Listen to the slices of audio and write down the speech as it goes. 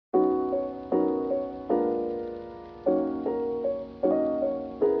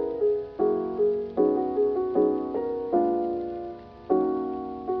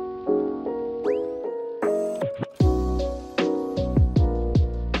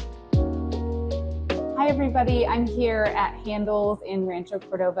Hi everybody, I'm here at Handels in Rancho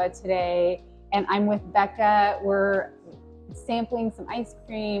Cordova today, and I'm with Beckah. We're sampling some ice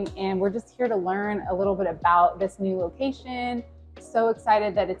cream, and we're just here to learn a little bit about this new location. So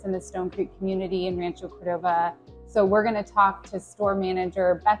excited that it's in the Stone Creek community in Rancho Cordova. So we're going to talk to store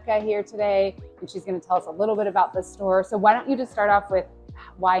manager Beckah here today, and she's going to tell us a little bit about the store. So why don't you just start off with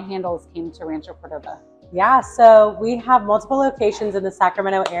why Handels came to Rancho Cordova? Yeah, so we have multiple locations in the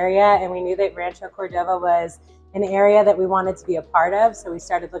Sacramento area, and we knew that Rancho Cordova was an area that we wanted to be a part of. So we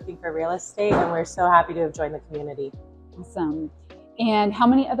started looking for real estate, and we're so happy to have joined the community. Awesome. And how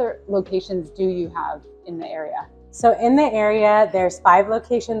many other locations do you have in the area? So in the area, there's 5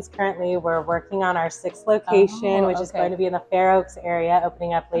 locations currently. We're working on our 6th location, which is going to be in the Fair Oaks area,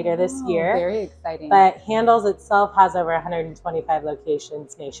 opening up later this year. Very exciting. But Handels itself has over 125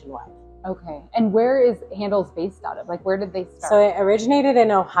 locations nationwide. Okay. And where is Handels based out of? Like, where did they start? So it originated in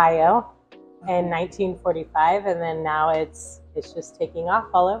Ohio in 1945, and then now it's just taking off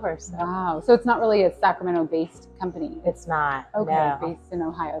all over. So. Wow. So it's not really a Sacramento-based company. It's not. Okay. No. Based in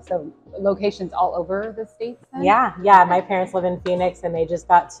Ohio. So locations all over the states then? Yeah. Okay. My parents live in Phoenix, and they just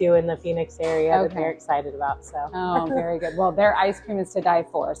got 2 in the Phoenix area that they're excited about. So. Oh, very good. Well, their ice cream is to die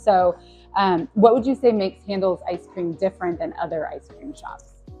for. So what would you say makes Handels ice cream different than other ice cream shops?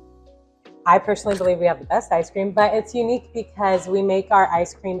 I personally believe we have the best ice cream, but it's unique because we make our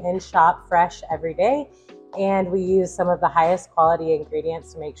ice cream in shop fresh every day, and we use some of the highest quality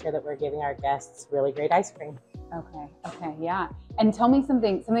ingredients to make sure that we're giving our guests really great ice cream. Okay, yeah. And tell me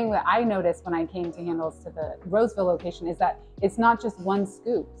something that I noticed when I came to Handels to the Roseville location is that it's not just one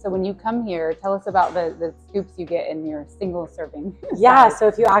scoop. So when you come here, tell us about the scoops you get in your single serving. Yeah, so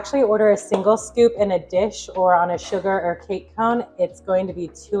if you actually order a single scoop in a dish or on a sugar or cake cone, it's going to be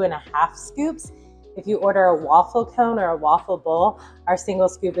 2.5 scoops. If you order a waffle cone or a waffle bowl, our single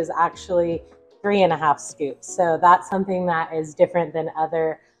scoop is actually 3.5 scoops. So that's something that is different than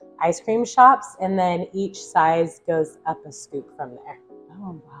other ice cream shops, and then each size goes up a scoop from there.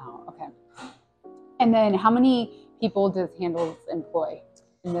 Oh, wow. Okay. And then how many people does Handels employ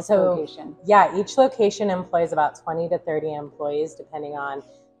in this location? Yeah, each location employs about 20 to 30 employees, depending on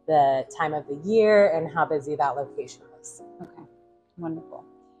the time of the year and how busy that location is. Okay, wonderful.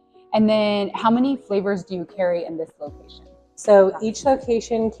 And then how many flavors do you carry in this location? So each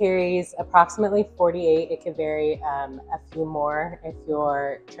location carries approximately 48. It could vary a few more if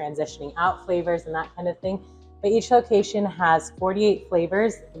you're transitioning out flavors and that kind of thing. But each location has 48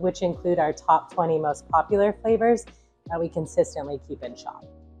 flavors, which include our top 20 most popular flavors that we consistently keep in shop.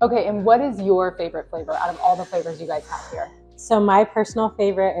 Okay, and what is your favorite flavor out of all the flavors you guys have here? So my personal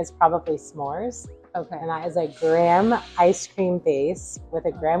favorite is probably s'mores. Okay. And that is a graham ice cream base with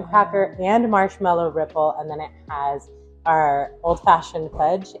a graham cracker and marshmallow ripple, and then it has our old-fashioned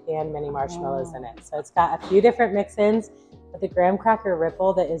fudge and mini marshmallows in it. So it's got a few different mix-ins, but the graham cracker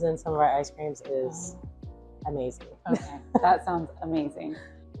ripple that is in some of our ice creams is amazing. Okay, that sounds amazing.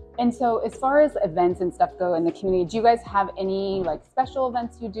 And so as far as events and stuff go in the community, do you guys have any like special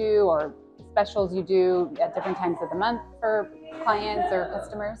events you do or specials you do at different times of the month for clients or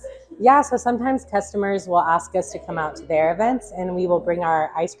customers? Yeah, so sometimes customers will ask us to come out to their events, and we will bring our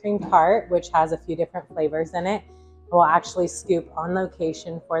ice cream cart, which has a few different flavors in it. We'll actually scoop on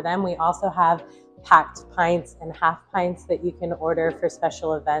location for them. We also have packed pints and half pints that you can order for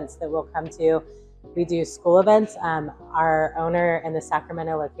special events that we'll come to. We do school events. Our owner in the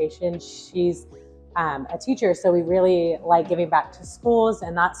Sacramento location, she's a teacher, so we really like giving back to schools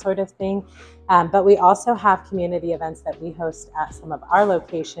and that sort of thing. But we also have community events that we host at some of our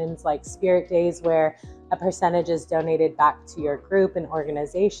locations, like Spirit Days, where a percentage is donated back to your group and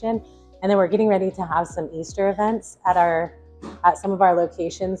organization. And then we're getting ready to have some Easter events at some of our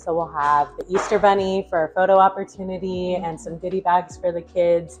locations. So we'll have the Easter Bunny for a photo opportunity and some goodie bags for the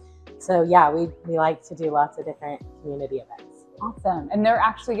kids. So yeah, we like to do lots of different community events. Awesome. And they're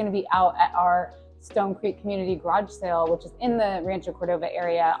actually going to be out at our Stone Creek Community Garage Sale, which is in the Rancho Cordova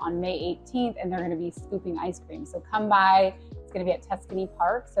area on May 18th, and they're going to be scooping ice cream. So come by. It's going to be at Tuscany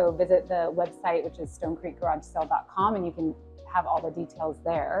Park. So visit the website, which is stonecreekgaragesale.com, and you can have all the details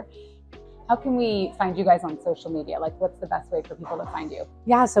there. How can we find you guys on social media? Like, what's the best way for people to find you?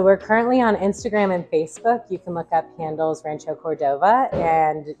 Yeah, so we're currently on Instagram and Facebook. You can look up Handels Rancho Cordova,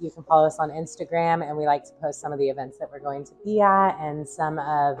 and you can follow us on Instagram. And we like to post some of the events that we're going to be at and some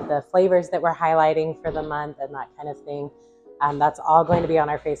of the flavors that we're highlighting for the month and that kind of thing. That's all going to be on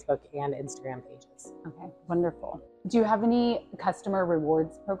our Facebook and Instagram pages. Okay, wonderful. Do you have any customer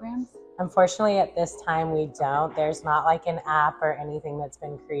rewards programs? Unfortunately, at this time, we don't. There's not like an app or anything that's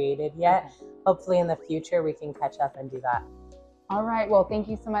been created yet. Hopefully in the future, we can catch up and do that. All right. Well, thank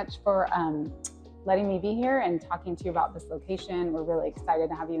you so much for letting me be here and talking to you about this location. We're really excited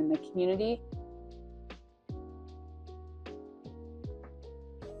to have you in the community.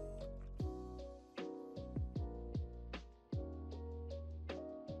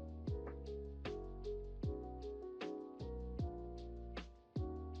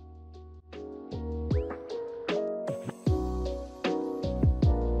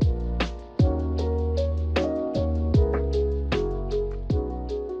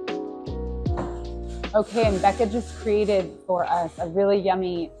 Okay, and Beckah just created for us a really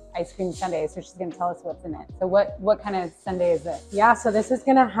yummy ice cream sundae, so she's gonna tell us what's in it. So what kind of sundae is it? Yeah, so this is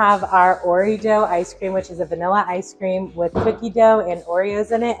gonna have our Oreo dough ice cream, which is a vanilla ice cream with cookie dough and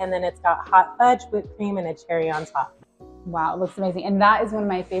Oreos in it, and then it's got hot fudge, whipped cream, and a cherry on top. Wow, it looks amazing. And that is one of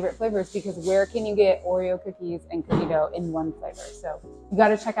my favorite flavors, because where can you get Oreo cookies and cookie dough in one flavor? So you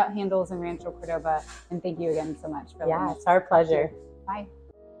gotta check out Handels in Rancho Cordova, and thank you again so much for Yeah, it's our pleasure. Bye.